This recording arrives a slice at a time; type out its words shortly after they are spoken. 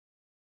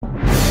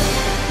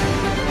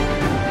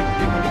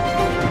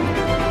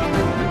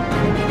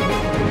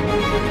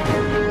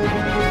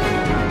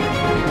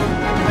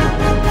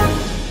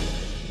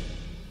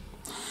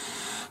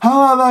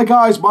Hello there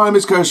guys, my name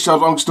is Coach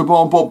Chad Longster,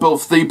 born but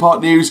built for Theme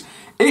Park News.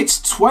 It's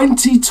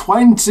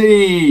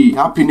 2020!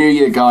 Happy New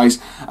Year guys.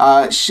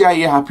 Share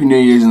your Happy New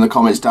Year's in the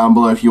comments down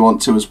below if you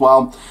want to as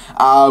well.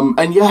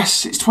 And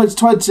yes, it's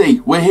 2020,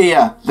 we're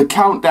here. The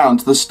countdown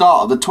to the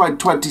start of the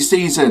 2020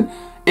 season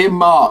in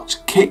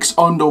March kicks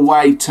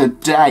underway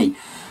today.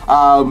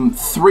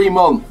 3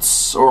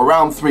 months, or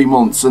around 3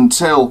 months,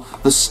 until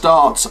the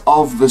start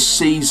of the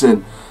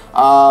season.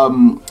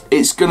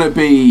 It's going to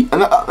be,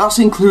 and that's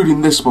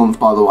including this month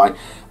by the way,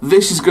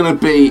 this is going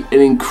to be an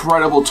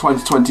incredible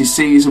 2020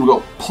 season. We've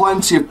got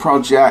plenty of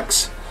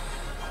projects.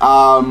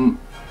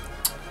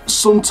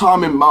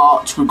 Sometime in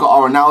March we've got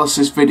our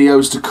analysis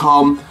videos to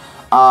come,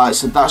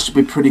 so that should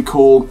be pretty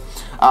cool.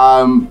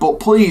 But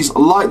please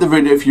like the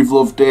video if you've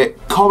loved it,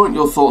 comment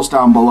your thoughts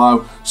down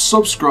below,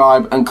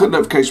 subscribe and click the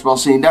notification bell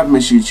so you never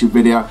miss a YouTube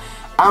video.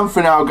 And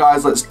for now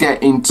guys, let's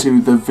get into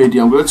the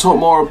video. I'm going to talk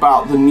more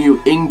about the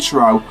new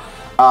intro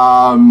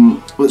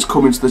that's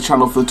coming to the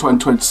channel for the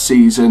 2020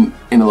 season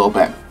in a little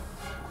bit.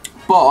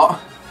 But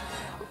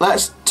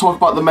let's talk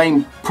about the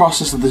main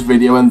process of this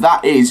video, and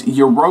that is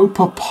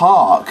Europa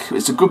Park.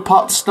 It's a good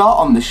park to start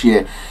on this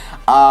year.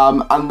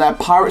 And their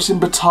Pirates In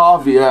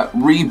Batavia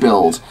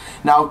rebuild.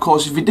 Now, of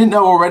course, if you didn't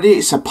know already,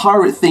 it's a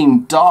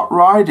pirate-themed dart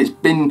ride. It's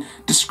been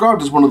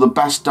described as one of the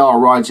best dart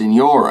rides in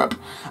Europe.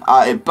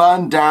 It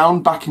burned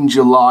down back in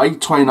July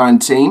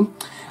 2019,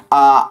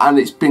 and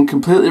it's been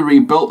completely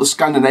rebuilt. The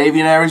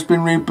Scandinavian area's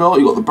been rebuilt.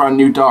 You've got the brand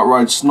new dart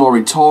ride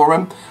Snorri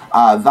Torren.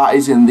 That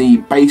is in the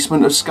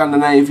basement of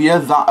Scandinavia.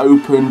 That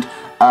opened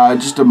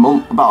just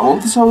about a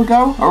month or so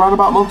ago, around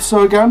about a month or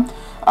so ago.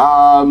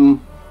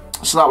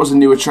 So that was a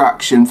new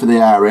attraction for the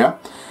area.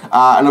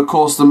 And of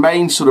course the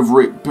main sort of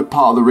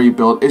part of the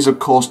rebuild is of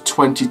course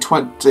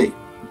 2020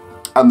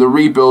 and the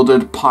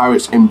rebuilded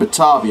Pirates in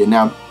Batavia.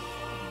 Now,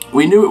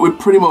 we knew it would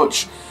pretty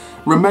much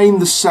remain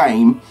the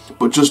same,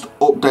 but just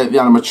update the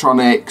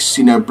animatronics,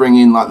 you know, bring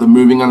in like the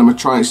moving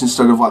animatronics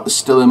instead of like the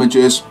still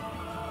images.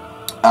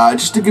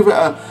 Just to give it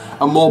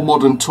a more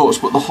modern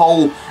touch, but the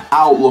whole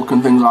outlook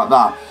and things like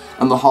that,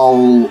 and the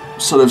whole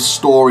sort of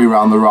story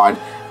around the ride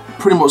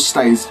pretty much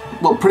stays,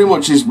 well, pretty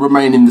much is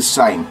remaining the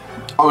same.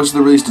 Obviously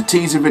they released a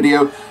teaser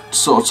video to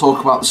sort of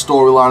talk about the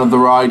storyline of the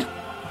ride.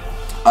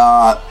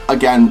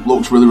 Again,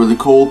 looks really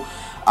cool.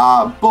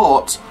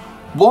 But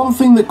one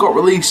thing that got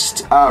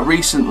released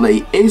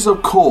recently is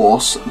of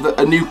course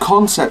a new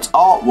concept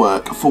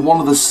artwork for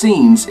one of the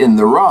scenes in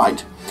the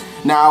ride.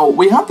 Now,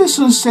 we had this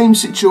sort of same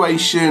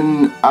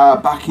situation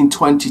back in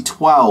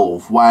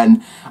 2012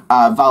 when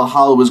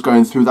Valhalla was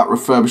going through that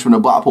refurbishment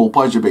of Blackpool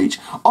Pleasure Beach.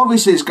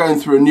 Obviously, it's going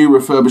through a new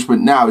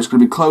refurbishment now. It's going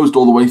to be closed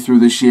all the way through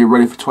this year,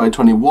 ready for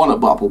 2021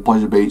 at Blackpool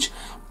Pleasure Beach.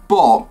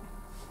 But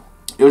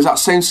it was that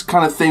same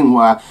kind of thing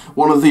where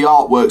one of the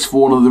artworks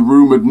for one of the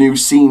rumoured new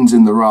scenes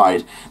in the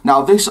ride.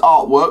 Now, this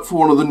artwork for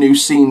one of the new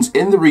scenes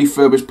in the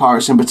refurbished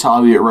Pirates in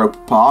Batavia at Europa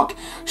Park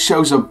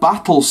shows a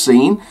battle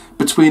scene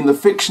between the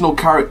fictional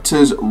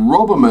characters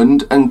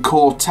Robermond and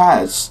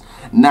Cortez.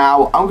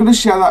 Now, I'm going to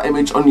share that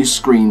image on your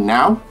screen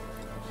now.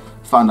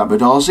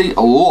 Fandabidozi,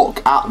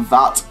 look at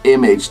that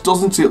image.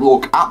 Doesn't it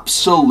look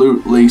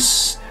absolutely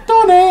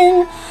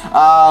stunning?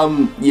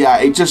 Yeah,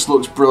 it just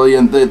looks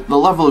brilliant. The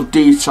level of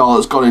detail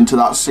that's gone into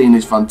that scene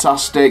is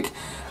fantastic.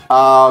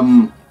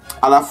 And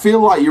I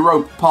feel like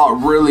Europa Park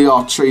really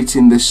are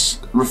treating this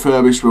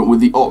refurbishment with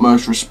the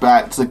utmost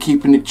respect. They're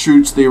keeping it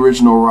true to the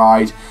original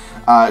ride,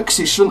 because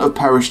it shouldn't have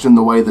perished in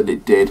the way that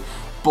it did.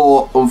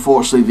 But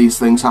unfortunately these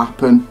things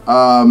happen.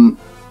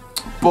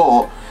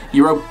 But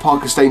Europa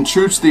Park is staying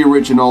true to the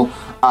original,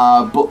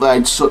 but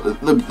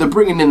they're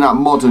bringing in that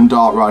modern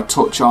dart ride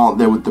touch, aren't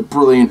they, with the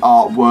brilliant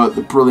artwork,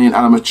 the brilliant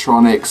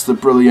animatronics, the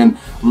brilliant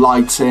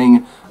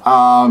lighting.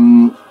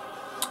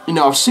 You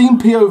know, I've seen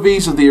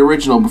POVs of the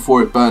original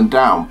before it burned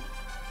down.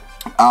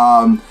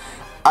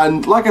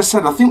 And like I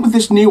said, I think with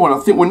this new one, I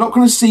think we're not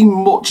going to see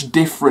much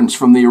difference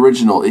from the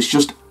original. It's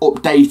just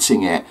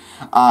updating it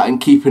and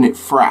keeping it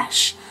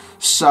fresh.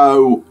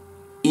 So,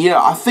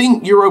 yeah, I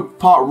think Europa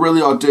Park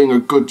really are doing a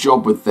good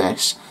job with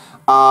this.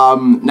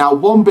 Now,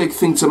 one big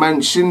thing to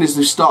mention is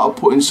they've started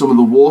putting some of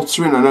the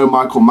water in. I know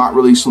Michael Mack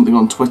released something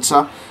on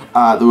Twitter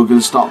that we're going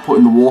to start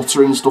putting the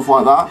water in and stuff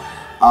like that,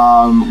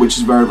 which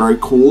is very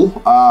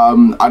cool.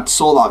 I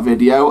saw that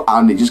video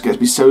and it just gets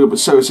me so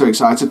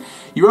excited.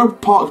 Europa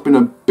Park's been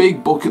a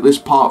big bucket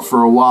list park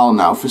for a while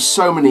now, for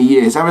so many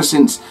years, ever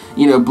since,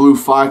 you know, Blue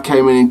Fire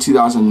came in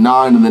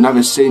 2009, and then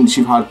ever since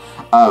you've had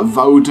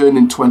Voden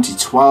in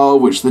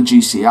 2012, which is the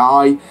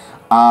GCI.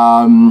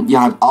 You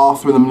had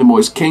Arthur and the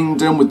Minimoys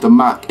Kingdom with the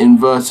Mack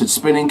inverted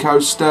spinning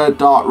coaster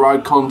dart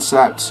ride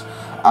concept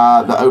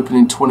that opened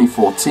in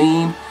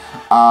 2014.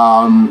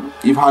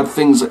 You've had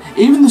things,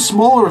 even the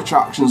smaller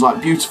attractions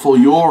like Beautiful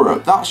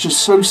Europe. That's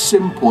just so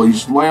simple. You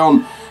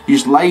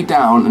just lay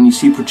down and you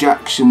see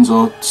projections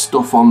or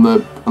stuff on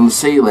the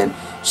ceiling.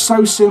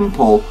 So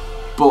simple,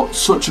 but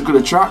such a good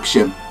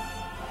attraction.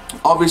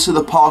 Obviously,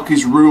 the park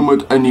is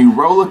rumoured a new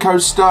roller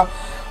coaster.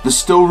 There's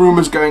still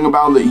rumours going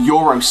about that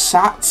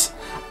Eurosat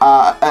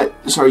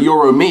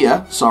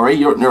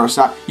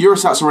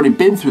Eurosat's already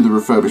been through the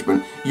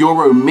refurbishment.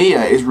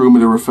 Euromia is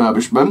rumoured a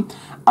refurbishment,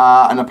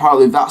 and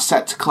apparently that's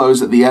set to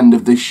close at the end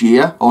of this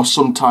year, or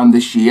sometime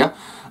this year.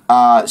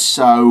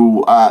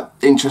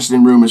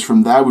 Interesting rumours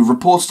from there. We've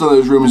reported on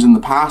those rumours in the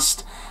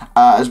past,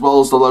 as well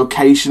as the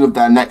location of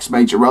their next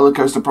major roller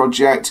coaster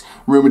project,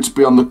 rumoured to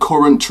be on the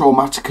current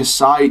Traumatica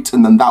site,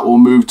 and then that will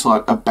move to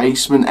like a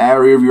basement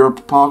area of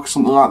Europa Park or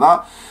something like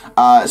that.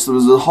 So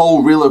there's a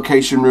whole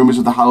relocation rumours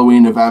of the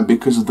Halloween event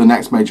because of the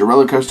next major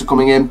roller coaster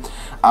coming in.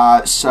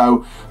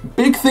 So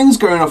big things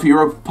going off at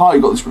Europa Park.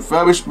 You've got this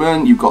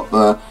refurbishment, you've got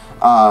the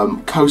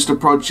coaster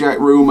project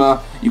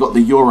rumour, you've got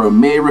the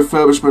Euromir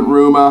refurbishment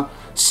rumour.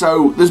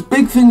 So there's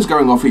big things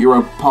going off at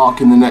Europa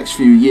Park in the next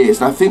few years,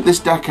 and I think this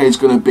decade is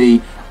going to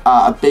be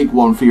a big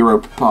one for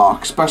Europa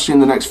Park, especially in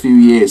the next few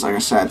years, like I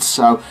said.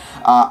 So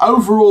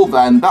overall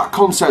then, that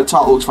concept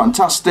art looks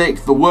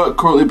fantastic. The work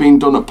currently being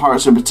done at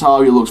Pirates In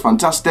Batavia looks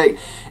fantastic.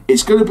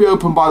 It's going to be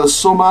open by the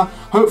summer.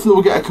 Hopefully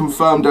we'll get a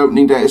confirmed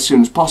opening date as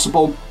soon as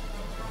possible,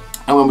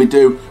 and when we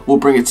do, we'll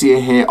bring it to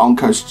you here on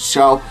Coast to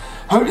Shell.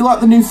 Hope you like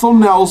the new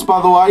thumbnails, by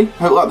the way.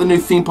 Hope you like the new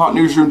Theme Park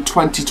Newsroom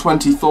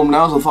 2020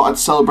 thumbnails. I thought I'd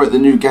celebrate the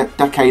new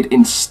decade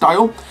in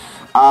style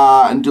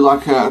and do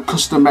like a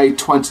custom-made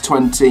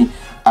 2020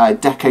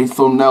 decade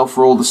thumbnail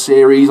for all the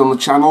series on the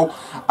channel.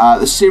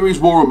 The series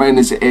will remain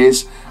as it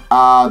is.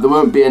 There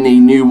won't be any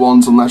new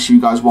ones unless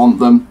you guys want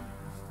them.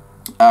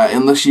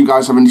 Unless you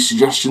guys have any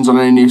suggestions on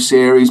any new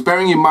series.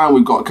 Bearing in mind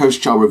we've got Coast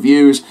to Shell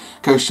reviews,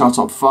 Coast to Shell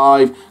top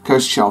 5,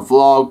 Coast to Shell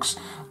vlogs,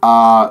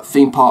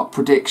 theme park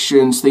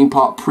predictions, theme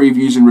park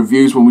previews and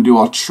reviews when we do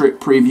our trip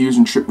previews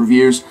and trip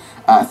reviews,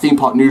 Theme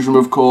Park Newsroom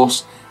of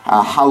course,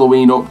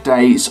 Halloween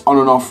updates, on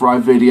and off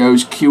ride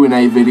videos,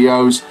 Q&A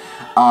videos,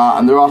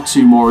 and there are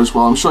 2 more as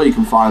well. I'm sure you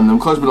can find them.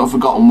 Close but Not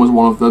Forgotten was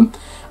one of them,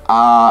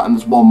 and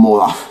there's one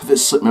more that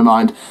slipped my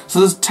mind. So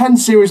there's 10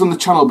 series on the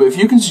channel, but if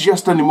you can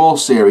suggest any more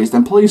series,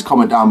 then please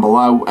comment down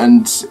below,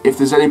 and if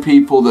there's any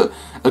people that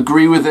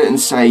agree with it and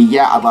say,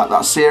 yeah, I'd like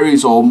that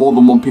series, or more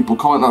than one people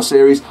comment that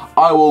series,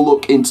 I will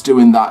look into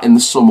doing that in the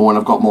summer when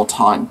I've got more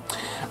time.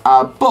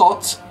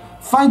 But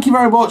thank you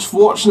very much for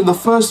watching the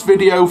first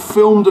video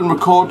filmed and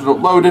recorded and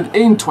uploaded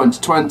in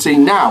 2020.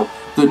 Now,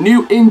 the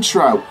new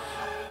intro,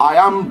 I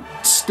am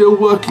still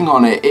working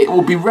on it. It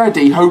will be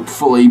ready,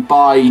 hopefully,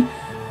 by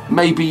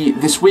maybe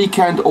this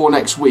weekend or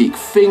next week.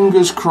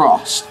 Fingers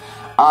crossed.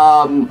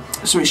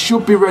 So it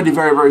should be ready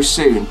very, very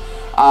soon.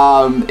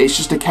 It's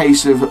just a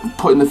case of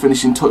putting the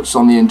finishing touches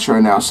on the intro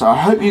now, so I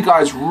hope you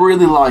guys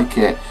really like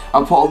it.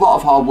 I put a lot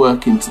of hard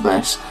work into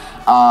this,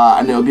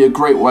 and it'll be a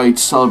great way to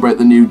celebrate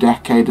the new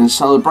decade and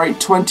celebrate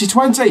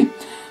 2020.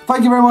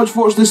 Thank you very much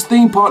for watching this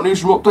Theme Park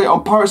Newsroom update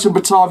on Pirates in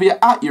Batavia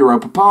at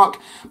Europa Park.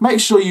 Make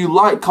sure you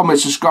like, comment,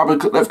 subscribe and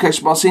click the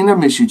notification bell so you never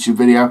miss a YouTube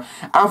video.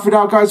 And for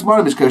now guys, my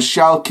name is Coast to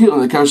Shell, keep on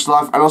the coast of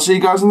life, and I'll see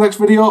you guys in the next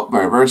video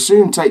very, very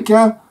soon. Take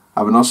care,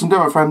 have an awesome day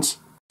my friends.